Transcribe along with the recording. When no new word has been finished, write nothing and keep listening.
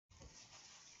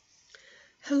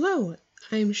Hello,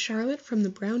 I'm Charlotte from the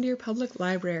Brown Deer Public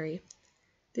Library.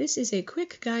 This is a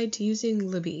quick guide to using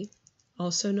Libby,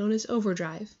 also known as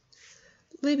Overdrive.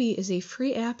 Libby is a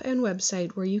free app and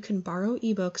website where you can borrow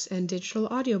ebooks and digital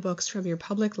audiobooks from your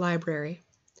public library.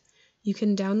 You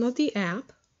can download the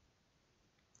app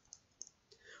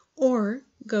or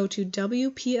go to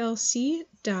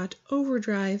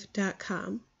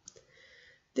wplc.overdrive.com.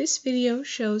 This video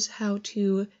shows how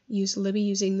to use Libby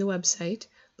using the website,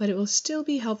 but it will still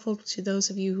be helpful to those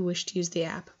of you who wish to use the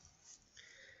app.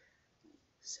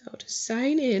 So to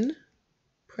sign in,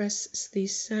 press the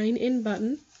Sign In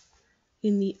button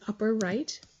in the upper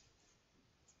right.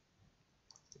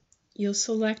 You'll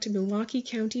select Milwaukee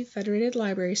County Federated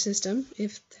Library System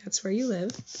if that's where you live.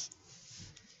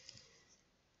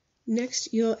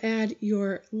 Next, you'll add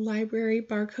your library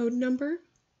barcode number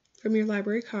from your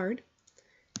library card,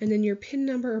 and then your PIN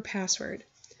number or password.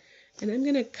 And I'm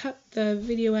going to cut the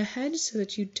video ahead so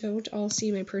that you don't all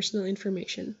see my personal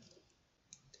information.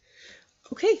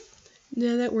 Okay,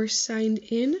 now that we're signed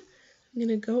in, I'm going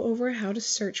to go over how to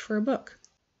search for a book.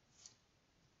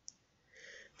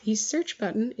 The search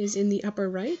button is in the upper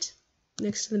right,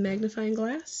 next to the magnifying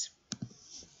glass.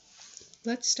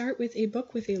 Let's start with a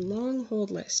book with a long hold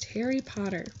list, Harry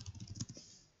Potter.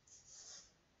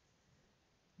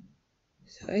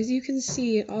 So as you can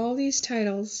see, all these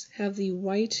titles have the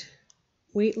white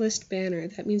waitlist banner.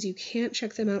 That means you can't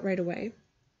check them out right away.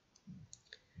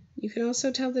 You can also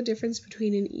tell the difference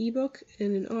between an ebook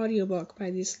and an audiobook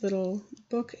by this little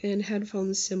book and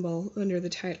headphones symbol under the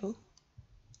title.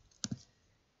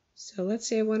 So let's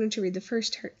say I wanted to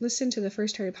listen to the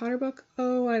first Harry Potter book.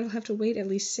 Oh, I'll have to wait at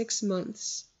least 6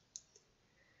 months.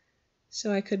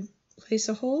 So I could place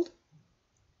a hold.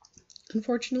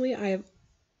 Unfortunately, I have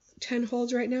 10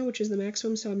 holds right now, which is the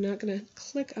maximum, so I'm not going to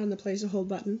click on the place a hold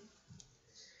button.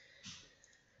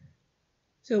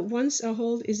 So once a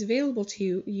hold is available to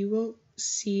you, you will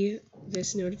see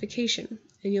this notification,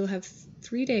 and you'll have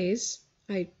 3 days.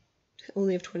 I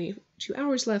only have 22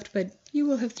 hours left, but you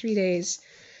will have 3 days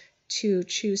to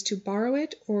choose to borrow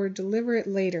it or deliver it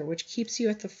later, which keeps you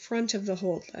at the front of the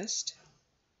hold list.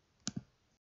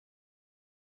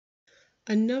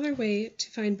 Another way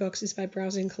to find books is by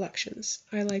browsing collections.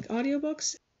 I like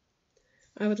audiobooks.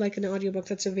 I would like an audiobook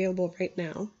that's available right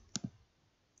now.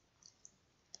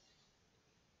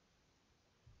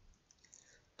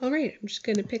 Alright, I'm just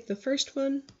going to pick the first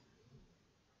one.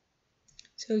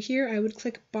 So here I would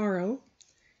click Borrow,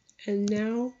 and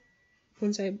now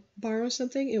once I borrow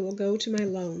something, it will go to my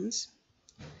loans.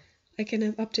 I can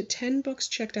have up to 10 books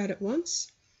checked out at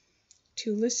once.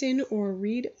 To listen or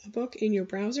read a book in your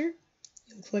browser,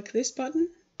 you'll click this button.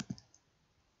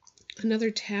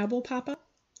 Another tab will pop up,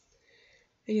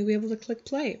 and you'll be able to click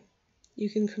play.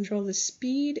 You can control the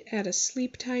speed, add a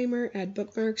sleep timer, add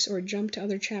bookmarks, or jump to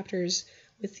other chapters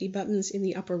with the buttons in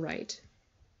the upper right.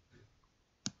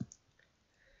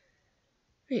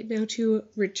 Right, now to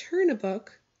return a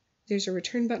book, there's a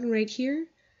return button right here.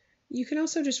 You can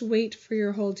also just wait for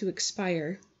your hold to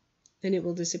expire, and it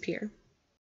will disappear.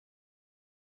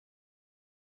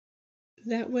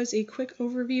 That was a quick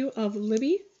overview of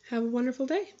Libby. Have a wonderful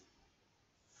day.